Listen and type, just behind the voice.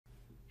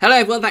Hello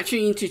everyone, back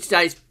tuning into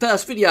today's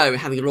first video,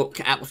 having a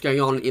look at what's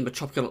going on in the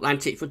tropical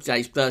Atlantic for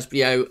today's first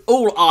video.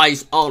 All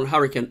eyes on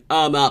Hurricane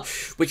Irma,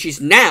 which is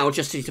now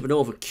just into the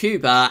north of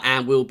Cuba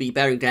and will be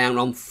bearing down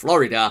on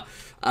Florida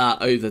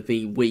over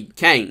the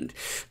weekend.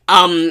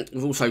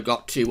 We've also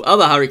got two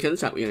other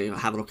hurricanes that we're going to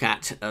have a look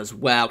at as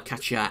well,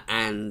 Katia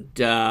and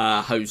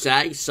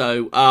Jose.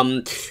 So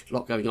a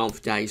lot going on for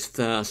today's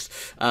first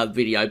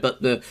video,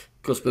 but of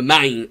course the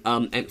main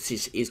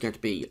emphasis is going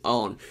to be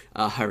on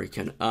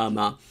Hurricane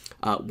Irma.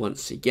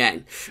 Once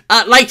again.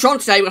 Later on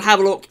today, we'll have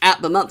a look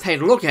at the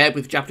month-ahead look ahead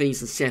with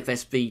Japanese and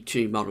CFS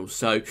V2 models.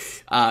 So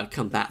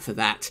come back for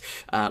that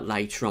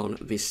later on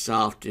this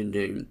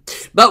afternoon.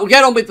 But we'll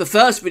get on with the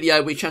first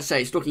video, which, as I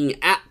say, is looking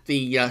at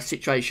the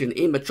situation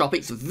in the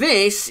tropics.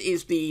 This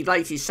is the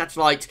latest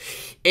satellite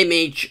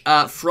image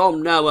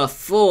from NOAA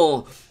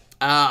for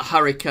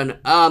Hurricane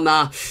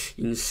Irma.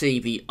 You can see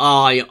the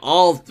eye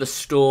of the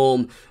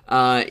storm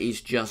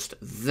is just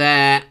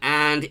there,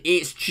 and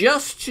it's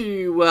just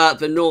to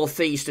the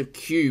northeast of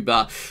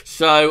Cuba.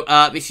 So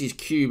this is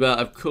Cuba,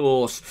 of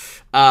course,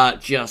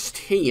 just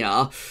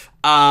here.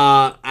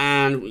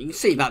 And you can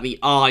see that the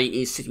eye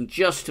is sitting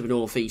just to the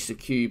northeast of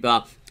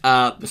Cuba.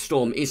 The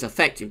storm is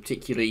affecting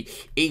particularly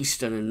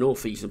eastern and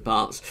northeastern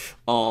parts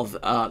of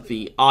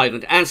the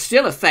island, and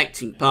still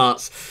affecting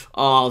parts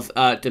of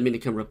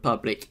Dominican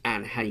Republic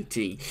and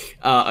Haiti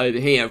over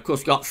here. Of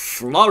course, we've got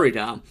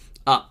Florida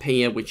up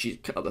here, which is,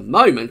 at the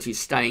moment is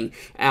staying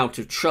out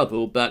of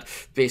trouble, but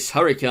this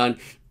hurricane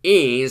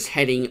is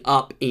heading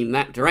up in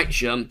that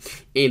direction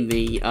in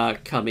the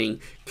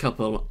coming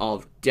couple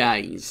of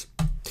days.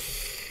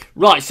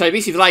 Right, so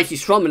this is the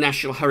latest from the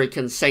National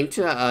Hurricane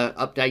Center,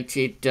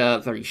 updated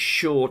very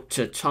short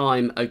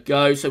time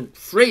ago. So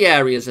 3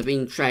 areas of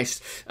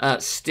interest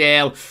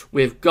still.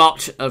 We've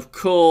got, of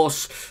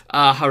course,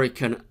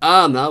 Hurricane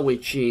Irma,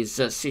 which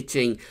is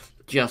sitting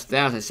just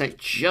there, as I said,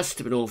 just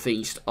to the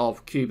northeast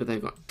of Cuba.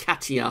 They've got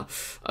Katia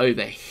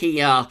over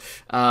here,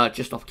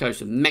 just off the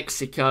coast of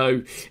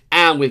Mexico.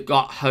 And we've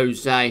got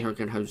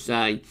Hurricane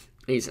Jose,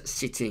 is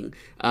sitting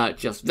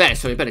just there.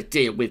 So we better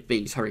deal with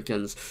these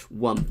hurricanes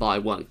one by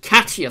one.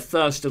 Katia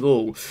first of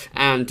all,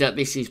 and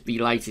this is the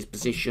latest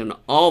position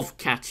of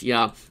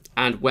Katia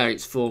and where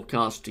it's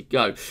forecast to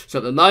go. So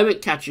at the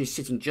moment, Katia is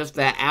sitting just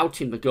there out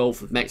in the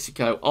Gulf of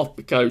Mexico, off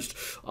the coast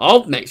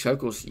of Mexico. Of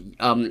course,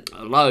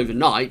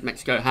 overnight,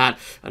 Mexico had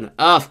an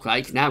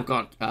earthquake. Now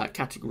got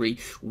Category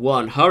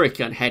 1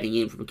 hurricane heading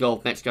in from the Gulf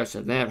of Mexico,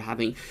 so they're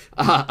having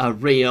a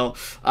real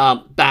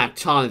bad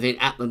time of it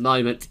at the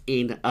moment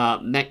in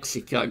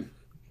Mexico.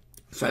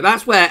 So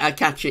that's where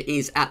Katia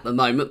is at the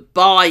moment.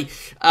 By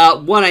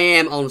 1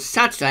 AM on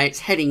Saturday, it's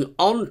heading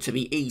on to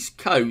the east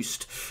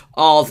coast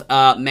of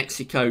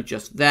Mexico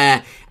just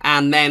there.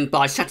 And then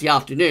by Saturday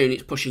afternoon,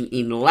 it's pushing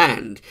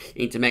inland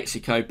into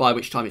Mexico, by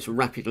which time it's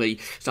rapidly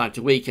starting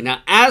to weaken.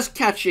 Now, as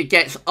Katia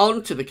gets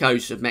onto the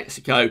coast of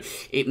Mexico,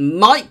 it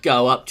might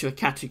go up to a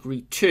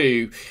Category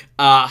 2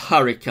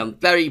 hurricane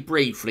very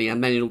briefly,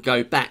 and then it'll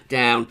go back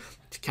down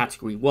to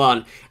Category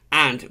 1.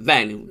 And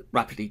then it will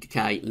rapidly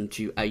decay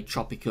into a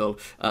tropical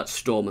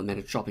storm and then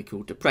a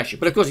tropical depression.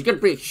 But of course, it's going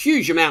to bring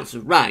huge amounts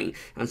of rain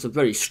and some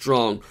very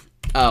strong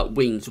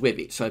winds with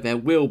it. So there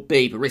will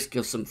be the risk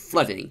of some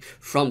flooding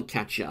from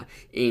Katia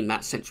in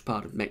that central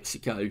part of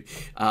Mexico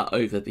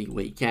over the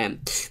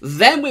weekend.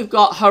 Then we've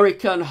got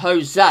Hurricane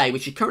Jose,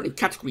 which is currently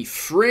Category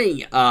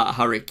 3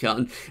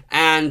 hurricane,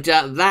 and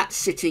that's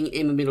sitting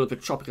in the middle of the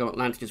tropical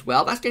Atlantic as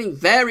well. That's getting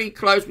very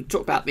close. We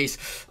talked about this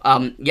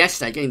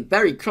yesterday, getting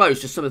very close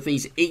to some of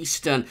these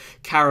eastern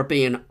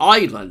Caribbean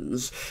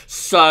islands.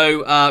 So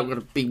we're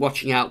going to be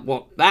watching out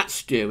what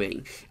that's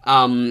doing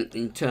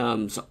in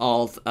terms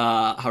of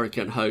Hurricane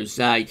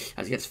Jose,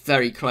 as it gets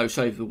very close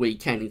over the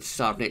weekend into the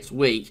start of next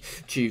week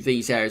to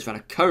these areas that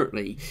are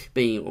currently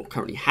being, or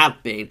currently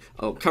have been,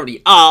 or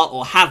currently are,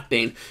 or have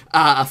been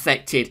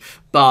affected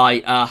by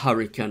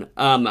Hurricane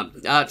Irma.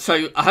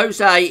 So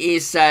Jose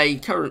is a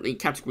currently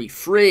Category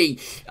 3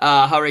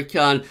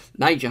 hurricane,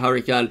 major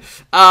hurricane.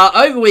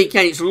 Over the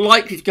weekend, it's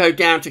likely to go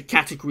down to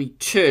Category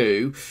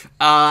 2,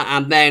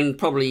 and then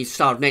probably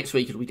start of next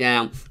week it'll be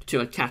down to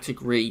a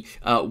Category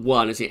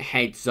 1 as it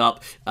heads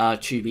up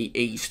to the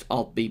east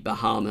of the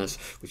Bahamas,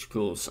 which of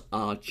course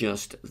are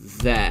just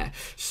there.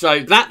 So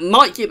that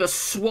might give a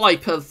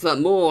swipe of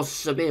more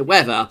severe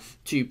weather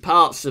to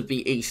parts of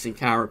the Eastern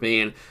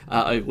Caribbean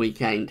over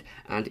weekend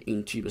and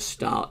into the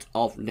start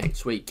of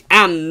next week.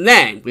 And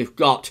then we've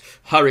got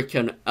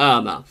Hurricane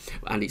Irma,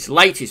 and its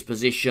latest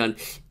position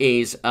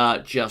is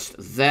just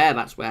there.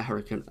 That's where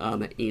Hurricane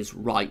Irma is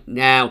right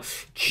now,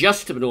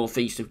 just to the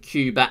northeast of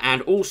Cuba,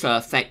 and also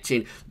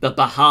affecting the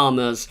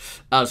Bahamas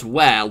as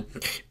well.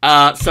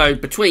 So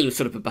between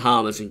sort of the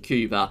Bahamas and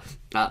Cuba,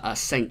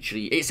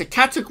 essentially. It's a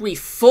Category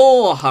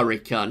 4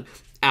 hurricane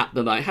at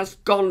the moment. It has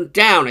gone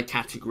down a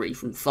category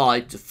from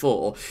 5 to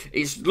 4.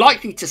 It's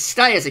likely to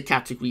stay as a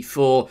Category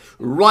 4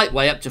 right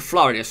way up to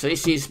Florida. So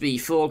this is the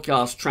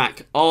forecast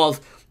track of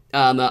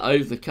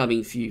over the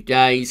coming few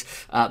days.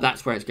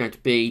 That's where it's going to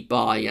be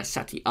by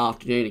Saturday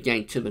afternoon,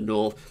 again to the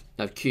north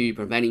of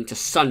Cuba, and then into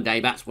Sunday,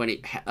 that's when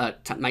it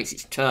makes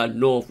its turn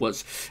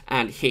northwards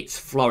and hits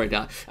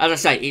Florida. As I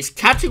say, it's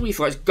Category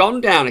 4. It's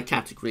gone down a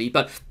category,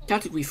 but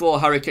Category 4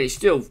 hurricane is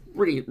still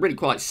really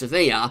quite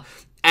severe.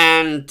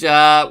 And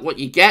what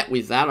you get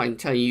with that, I can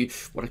tell you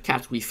what a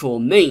Category 4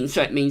 means.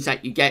 So it means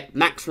that you get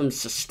maximum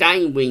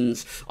sustained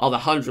winds of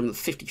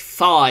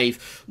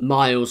 155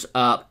 miles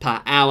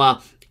per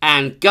hour.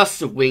 And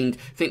gusts of wind, I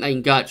think they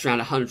can go up to around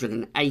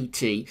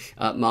 180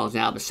 miles an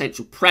hour. The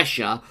central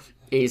pressure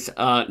is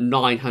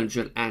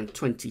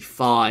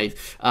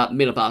 925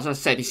 millibars. As I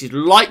said, this is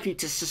likely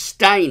to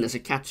sustain as a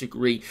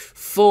Category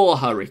 4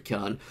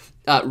 hurricane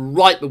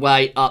right the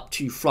way up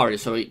to Florida.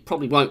 So it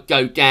probably won't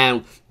go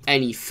down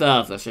any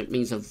further. So it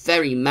means a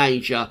very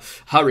major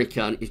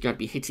hurricane is going to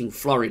be hitting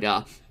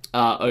Florida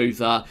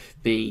over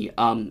the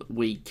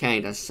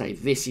weekend. As I say,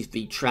 this is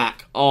the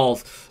track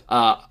of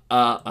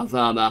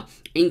Irma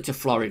into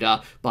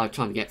Florida by the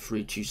time we get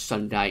through to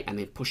Sunday, and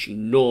then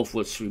pushing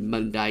northwards through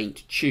Monday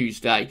into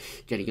Tuesday,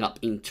 getting up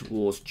in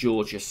towards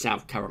Georgia,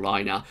 South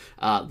Carolina,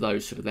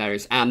 those sort of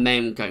areas, and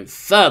then going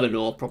further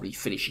north, probably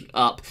finishing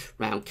up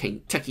around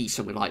Kentucky,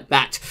 somewhere like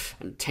that,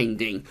 and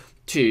tending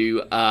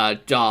to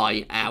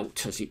die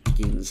out as it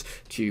begins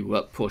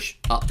to push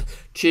up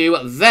to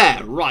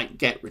there. Right,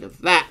 get rid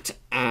of that,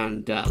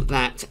 and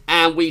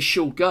we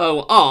shall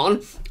go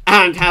on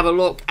and have a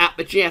look at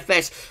the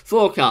GFS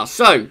forecast.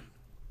 So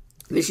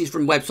this is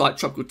from website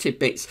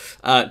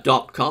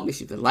tropicaltidbits.com.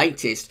 This is the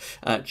latest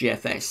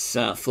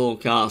GFS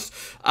forecast.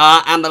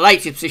 And the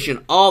latest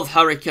position of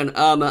Hurricane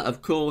Irma,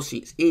 of course,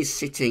 it is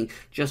sitting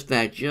just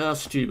there,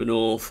 just to the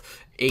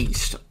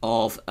northeast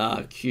of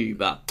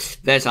Cuba.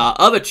 There's our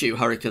other two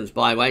hurricanes,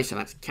 by the way, so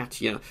that's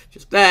Katia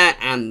just there,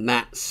 and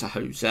that's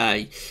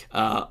Jose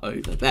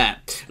over there.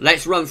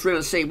 Let's run through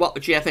and see what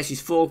the GFS is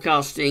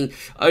forecasting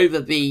over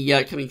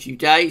the coming few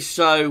days.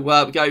 So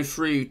we go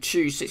through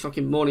to 6 o'clock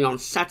in the morning on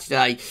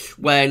Saturday,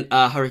 when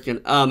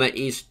Hurricane Irma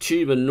is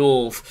to the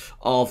north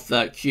of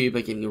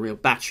Cuba, giving a real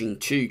battering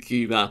to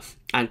Cuba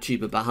and to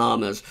the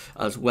Bahamas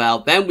as well.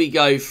 Then we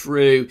go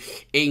through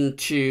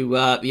into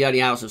the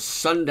early hours of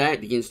Sunday.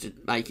 It begins to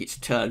make its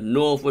turn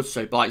northwards,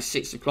 so by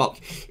 6 o'clock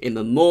in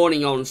the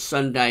morning on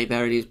Sunday,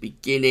 there it is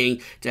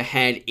beginning to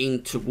head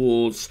in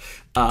towards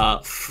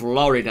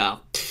Florida.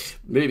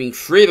 Moving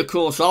through the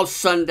course of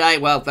Sunday,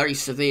 well, very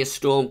severe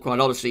storm, quite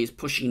obviously, is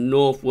pushing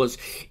northwards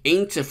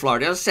into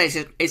Florida. As I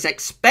say, it's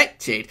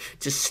expected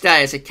to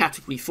stay as a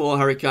Category 4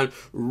 hurricane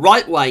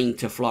right way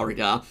into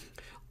Florida.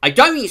 I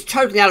don't think it's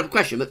totally out of the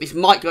question, but this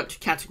might go up to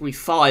Category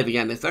 5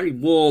 again. There's very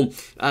warm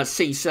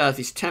sea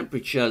surface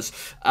temperatures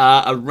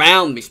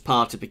around this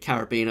part of the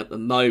Caribbean at the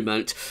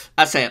moment.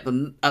 I say at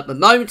the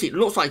moment it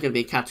looks like it's going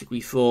to be a Category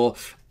 4.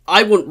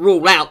 I wouldn't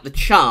rule out the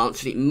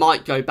chance that it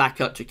might go back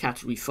up to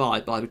Category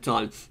 5 by the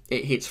time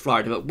it hits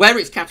Florida. But whether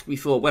it's Category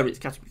 4, whether it's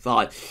Category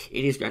 5,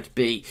 it is going to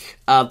be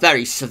a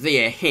very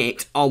severe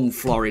hit on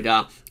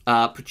Florida,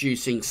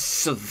 producing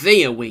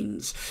severe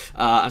winds,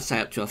 I'd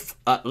say up to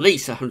at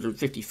least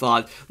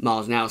 155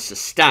 miles an hour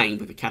sustained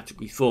with a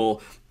Category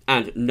 4,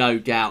 and no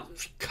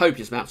doubt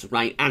copious amounts of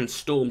rain and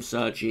storm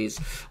surges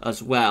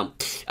as well.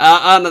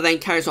 Irma then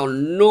carries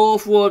on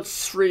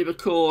northwards through the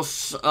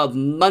course of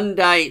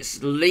Monday.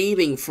 It's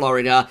leaving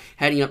Florida,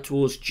 heading up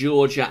towards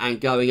Georgia and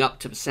going up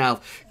to the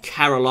South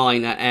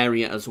Carolina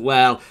area as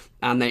well.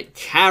 And then it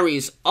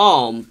carries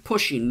on,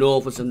 pushing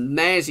northwards, and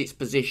there's its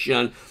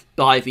position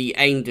by the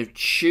end of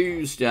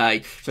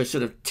Tuesday. So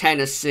sort of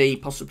Tennessee,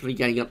 possibly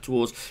getting up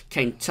towards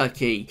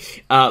Kentucky,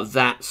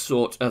 that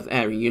sort of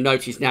area. You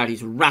notice now it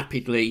is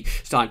rapidly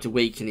starting to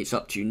weaken. It's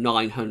up to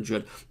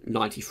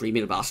 993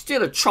 millibars.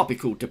 Still a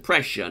tropical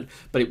depression,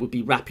 but it would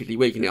be rapidly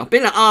weakening. I've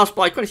been asked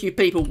by quite a few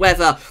people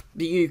whether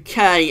the UK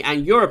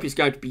and Europe is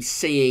going to be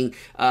seeing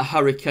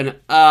Hurricane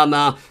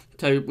Irma.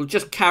 So we'll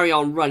just carry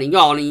on running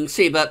on, and you can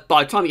see that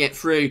by the time we get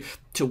through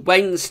to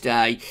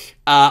Wednesday,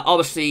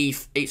 obviously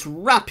it's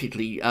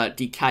rapidly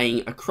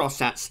decaying across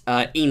that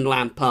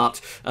inland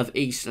part of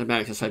Eastern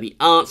America. So the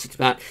answer to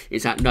that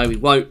is that no, we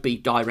won't be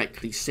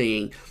directly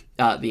seeing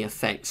the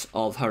effects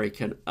of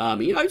Hurricane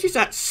Irma. You notice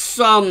that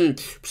some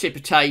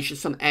precipitation,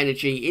 some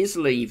energy is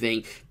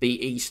leaving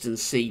the eastern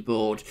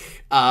seaboard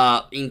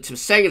into the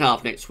second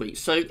half next week.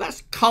 So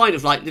that's kind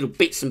of like little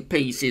bits and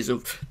pieces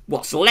of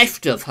what's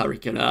left of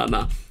Hurricane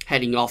Irma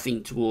heading off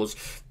in towards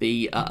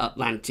the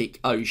Atlantic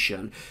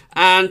Ocean.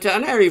 And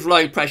an area of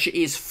low pressure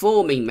is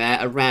forming there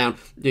around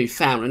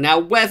Newfoundland. Now,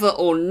 whether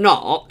or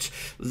not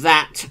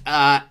that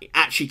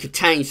actually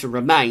contains the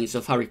remains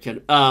of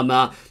Hurricane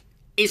Irma,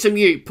 it's a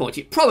moot point.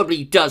 It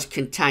probably does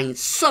contain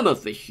some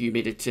of the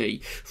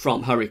humidity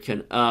from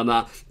Hurricane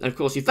Irma. And of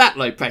course, if that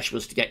low pressure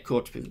was to get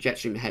caught up in the jet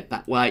stream and head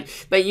that way,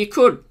 then you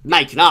could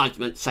make an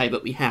argument, say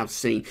that we have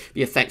seen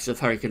the effects of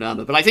Hurricane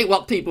Irma. But I think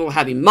what people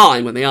have in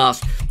mind when they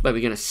ask whether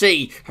we're going to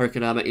see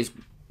Hurricane Irma is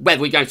whether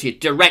we're going to see a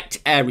direct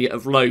area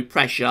of low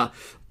pressure.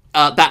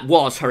 That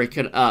was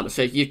Hurricane Irma.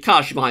 So if you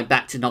cast your mind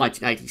back to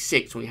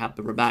 1986, when we had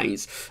the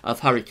remains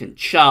of Hurricane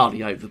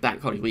Charlie over the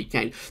bank holiday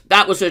weekend,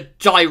 that was a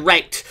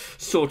direct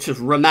sort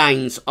of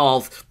remains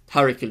of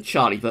Hurricane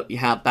Charlie, but we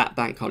have that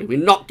bank holiday.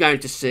 We're not going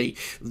to see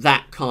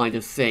that kind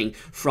of thing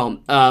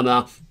from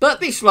Irma, but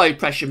this low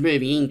pressure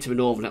moving into the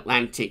northern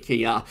Atlantic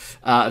here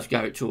as we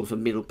go towards the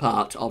middle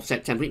part of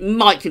September, it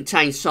might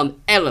contain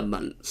some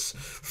elements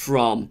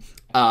from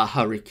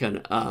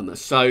Hurricane Irma.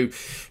 So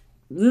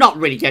not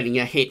really getting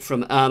a hit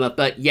from Irma,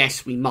 but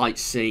yes, we might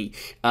see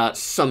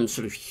some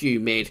sort of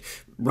humid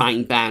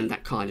rain band,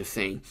 that kind of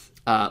thing,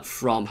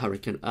 from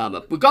Hurricane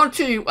Irma. We've gone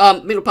to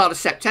middle part of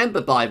September,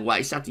 by the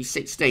way, Saturday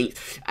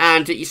 16th,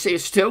 and you see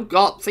we've still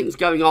got things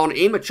going on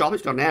in the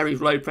tropics. Got an area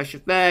of low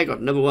pressure there, got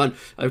another one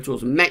over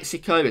towards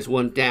Mexico, there's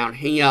one down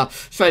here.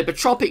 So the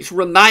tropics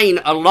remain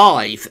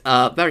alive,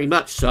 very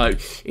much so,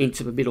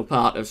 into the middle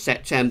part of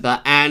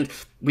September, and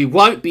we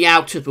won't be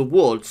out of the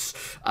woods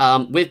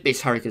with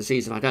this hurricane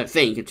season, I don't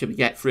think, until we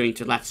get through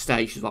into the latter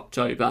stages of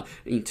October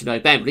into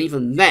November. But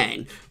even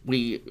then,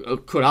 we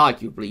could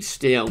arguably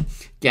still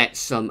get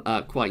some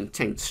quite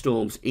intense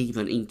storms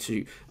even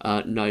into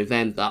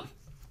November.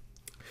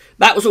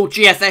 That was all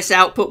GFS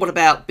output. What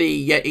about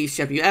the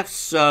ECWF?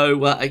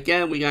 So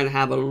again, we're going to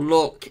have a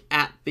look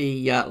at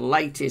the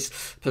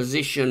latest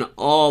position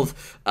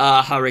of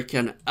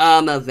Hurricane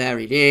Irma. There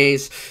it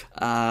is.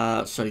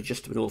 So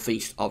just to the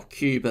northeast of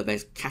Cuba,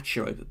 there's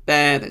Katia over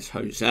there, there's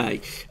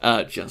Jose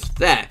just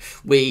there.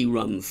 We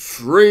run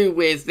through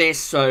with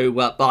this, so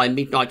by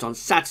midnight on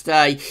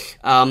Saturday,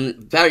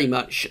 very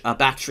much a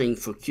battering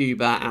for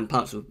Cuba and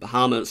parts of the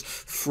Bahamas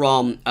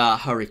from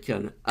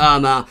Hurricane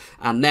Irma,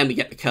 and then we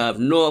get the curve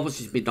north, which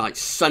is midnight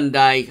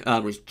Sunday.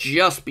 It's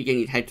just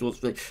beginning to head towards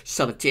the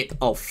southern tip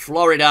of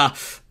Florida.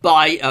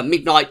 By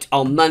midnight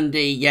on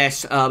Monday,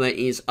 yes, Irma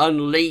is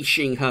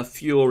unleashing her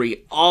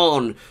fury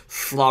on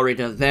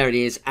Florida. There it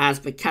is, as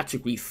the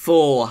Category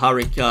 4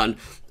 hurricane.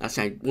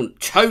 I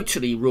wouldn't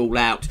totally rule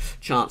out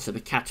chance of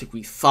a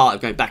Category 5,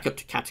 going back up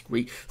to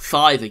Category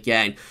 5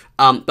 again.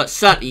 But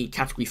certainly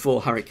Category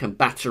 4 hurricane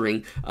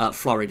battering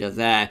Florida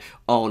there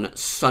on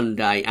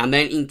Sunday. And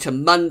then into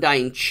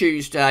Monday and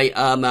Tuesday,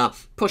 Irma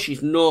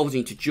pushes north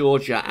into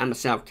Georgia and the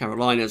South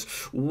Carolinas,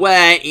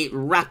 where it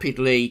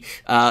rapidly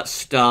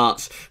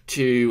starts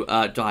to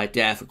die a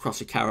death across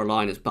the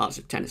Carolinas, parts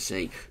of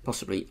Tennessee,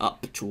 possibly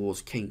up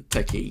towards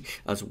Kentucky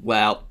as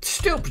well.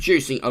 Still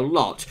producing a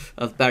lot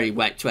of very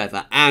wet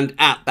weather. And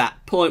at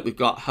that point, we've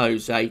got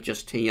Jose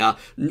just here,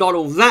 not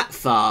all that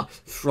far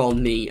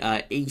from the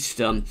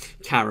eastern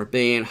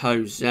Caribbean.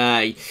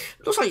 Jose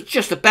looks like it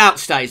just about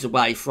stays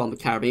away from the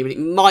Caribbean, but it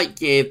might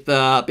give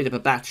a bit of a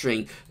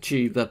battering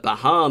to the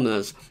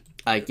Bahamas.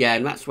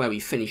 Again, that's where we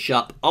finish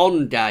up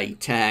on day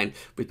 10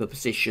 with the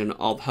position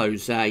of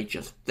Jose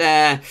just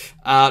there.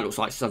 Looks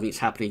like something's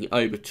happening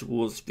over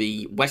towards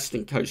the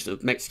western coast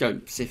of Mexico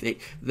and Pacific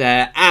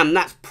there. And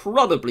that's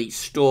probably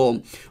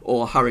Storm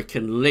or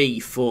Hurricane Lee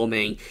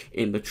forming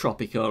in the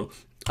tropical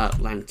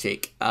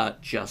Atlantic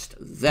just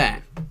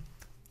there.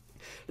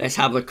 Let's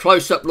have a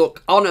close-up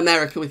look on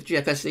America with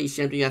GFS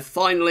and ECMDF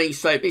finally.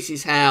 So this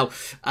is how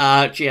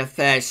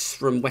GFS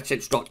from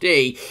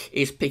wetcentral.d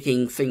is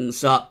picking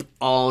things up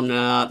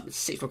on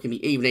 6 o'clock in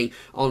the evening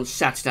on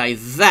Saturday.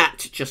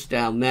 That just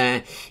down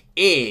there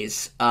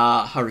is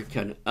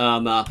Hurricane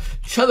Irma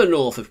to the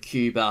north of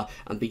Cuba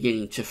and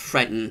beginning to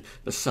threaten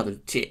the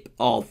southern tip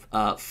of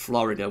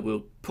Florida.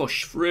 We'll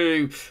push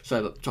through,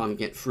 so by the time we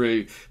get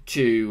through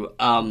to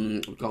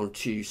we've gone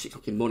to 6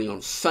 o'clock in the morning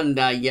on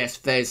Sunday. Yes,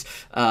 there's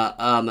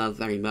Irma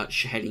very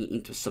much heading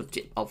into the southern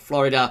tip of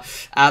Florida,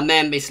 and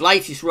then this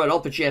latest run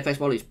of the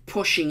GFS model is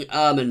pushing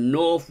Irma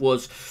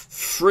northwards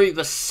through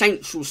the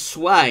central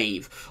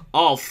swathe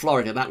of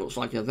Florida. That looks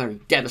like a very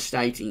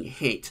devastating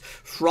hit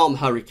from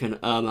Hurricane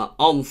Irma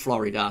on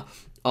Florida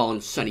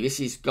on Sunday. This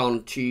has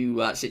gone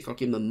to 6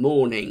 o'clock in the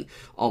morning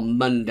on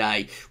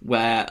Monday,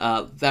 where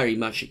very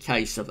much a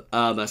case of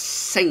Irma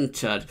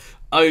centred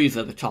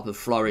over the top of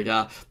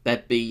Florida.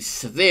 There'd be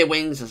severe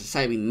winds. As I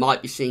say, we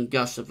might be seeing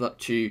gusts of up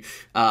to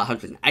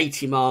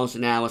 180 miles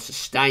an hour,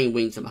 sustained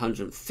winds of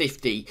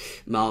 150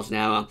 miles an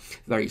hour,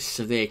 very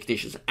severe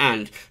conditions,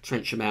 and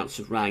trench amounts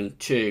of rain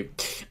too.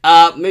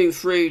 Moving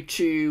through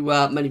to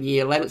Monday the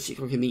 11th, 6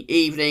 o'clock in the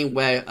evening,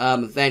 where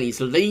then is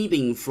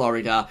leaving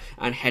Florida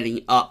and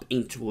heading up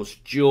in towards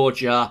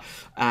Georgia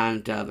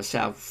and the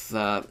South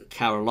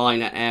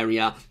Carolina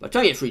area. But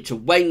don't get through to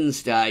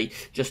Wednesday,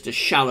 just a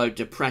shallow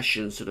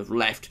depression sort of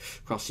left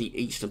across the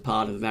eastern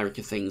part of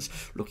America, things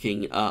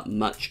looking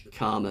much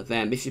calmer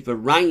then. This is the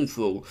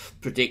rainfall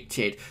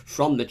predicted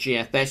from the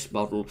GFS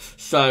model.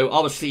 So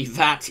obviously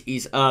that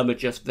is Irma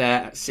just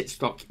there at 6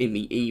 o'clock in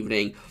the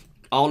evening.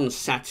 On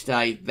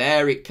Saturday,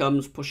 there it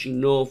comes, pushing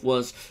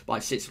northwards by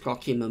 6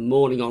 o'clock in the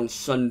morning on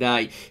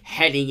Sunday,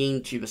 heading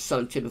into the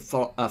southern tip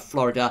of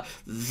Florida.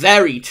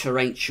 Very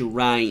torrential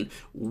rain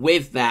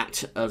with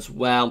that as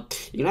well.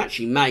 You can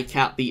actually make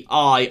out the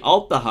eye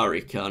of the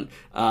hurricane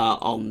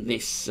on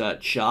this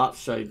chart.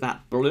 So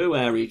that blue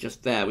area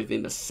just there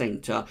within the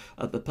centre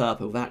of the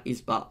purple, that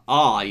is the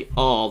eye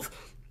of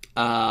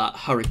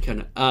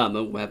Hurricane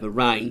Irma, where the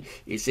rain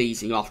is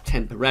easing off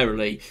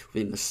temporarily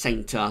within the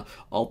centre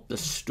of the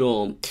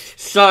storm.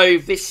 So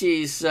this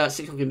is 6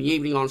 o'clock in the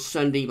evening on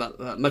Sunday,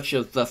 but much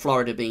of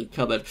Florida being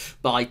covered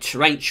by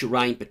torrential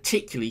rain,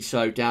 particularly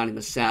so down in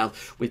the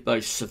south, with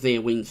both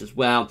severe winds as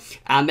well.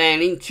 And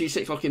then into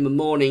 6 o'clock in the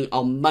morning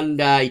on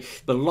Monday,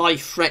 the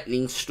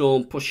life-threatening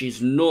storm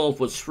pushes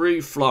northwards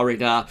through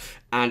Florida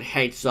and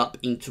heads up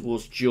in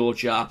towards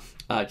Georgia,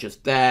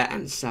 just there,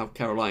 and South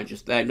Carolina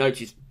just there.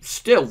 Notice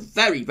still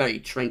very, very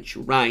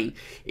torrential rain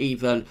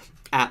even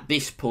at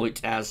this point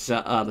as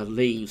Irma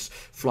leaves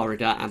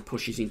Florida and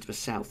pushes into the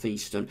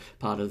southeastern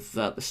part of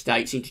the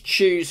states. Into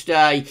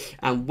Tuesday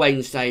and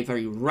Wednesday,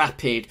 very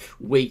rapid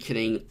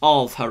weakening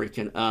of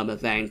Hurricane Irma,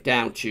 then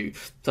down to,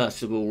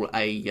 first of all,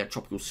 a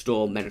tropical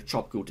storm, then a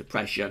tropical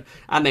depression,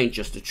 and then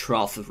just a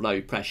trough of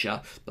low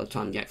pressure by the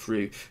time you get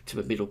through to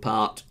the middle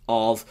part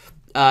of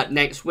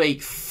next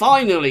week.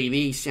 Finally,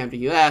 the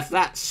ECMWF,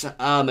 that's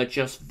Irma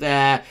just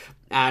there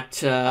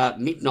at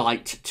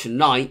midnight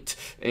tonight.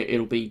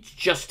 It'll be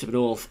just to the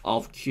north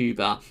of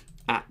Cuba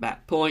at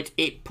that point.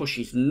 It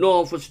pushes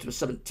northwards to the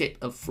southern tip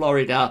of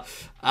Florida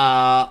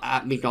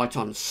at midnight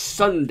on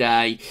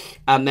Sunday,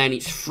 and then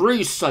it's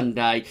through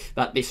Sunday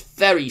that this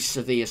very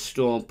severe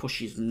storm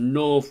pushes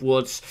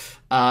northwards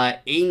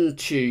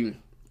into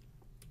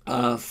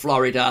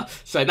Florida.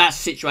 So that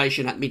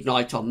situation at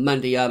midnight on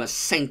Monday, Irma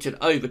centred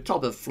over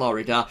top of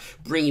Florida,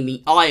 bringing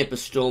the eye of the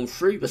storm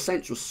through the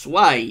central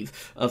swathe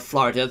of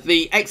Florida.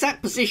 The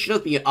exact position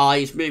of the eye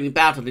is moving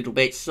about a little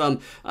bit.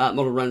 Some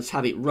model runs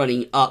have it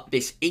running up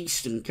this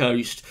eastern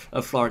coast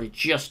of Florida,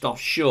 just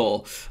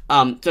offshore.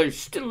 So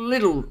still a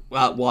little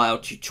while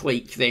to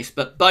tweak this,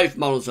 but both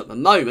models at the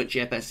moment,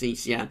 GFS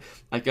ECM,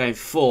 are going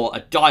for a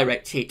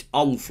direct hit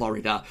on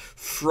Florida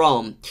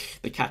from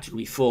the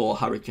Category 4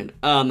 Hurricane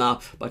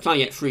Irma. By the time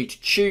you get through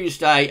to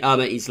Tuesday,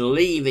 Irma is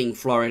leaving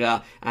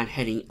Florida and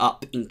heading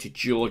up into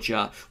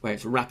Georgia, where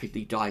it's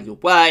rapidly dying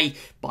away.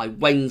 By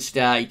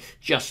Wednesday,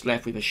 just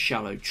left with a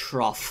shallow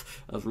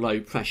trough of low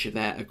pressure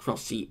there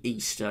across the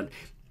eastern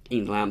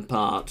inland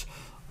part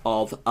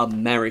of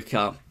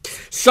America.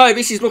 So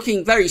this is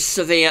looking very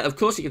severe. Of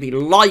course, it could be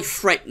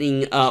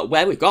life-threatening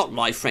weather. We've got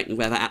life-threatening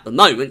weather at the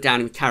moment down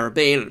in the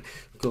Caribbean.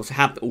 Of course, there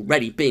have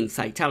already been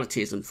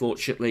fatalities,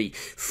 unfortunately,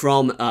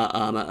 from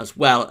Irma, as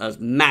well as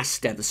mass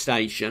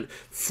devastation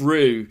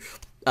through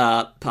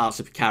parts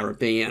of the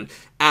Caribbean.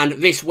 And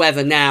this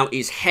weather now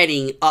is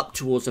heading up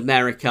towards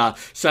America,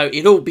 so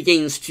it all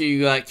begins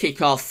to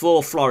kick off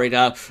for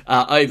Florida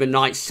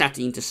overnight,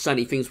 Saturday into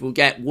sunny. Things will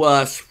get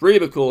worse through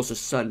the course of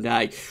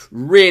Sunday.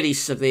 Really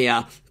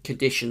severe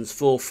conditions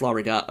for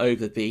Florida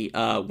over the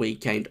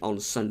weekend on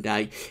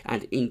Sunday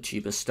and into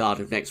the start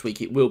of next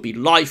week. It will be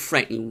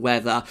life-threatening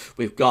weather.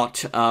 We've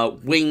got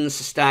winds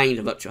sustained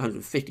of up to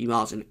 150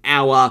 miles an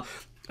hour,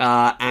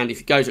 and if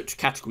it goes up to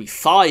Category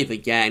 5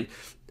 again,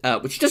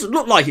 which doesn't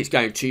look like it's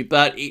going to,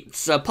 but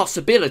it's a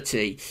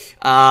possibility.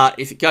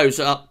 If it goes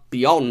up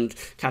beyond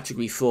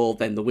Category 4,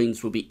 then the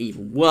winds will be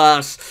even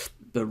worse.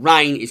 The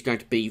rain is going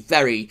to be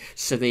very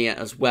severe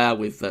as well,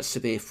 with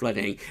severe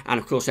flooding. And,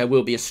 of course, there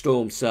will be a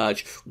storm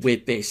surge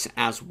with this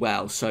as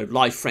well. So,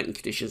 life-threatening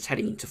conditions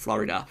heading into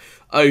Florida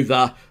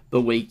over the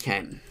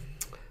weekend.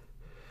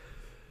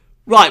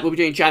 Right, we'll be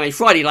doing January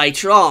Friday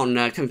later on,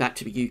 coming back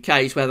to the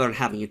UK's weather and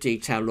having a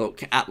detailed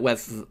look at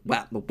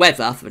the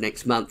weather for the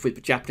next month with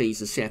the Japanese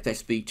and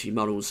CFS V2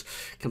 models.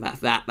 Come back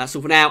to that. That's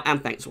all for now,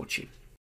 and thanks for watching.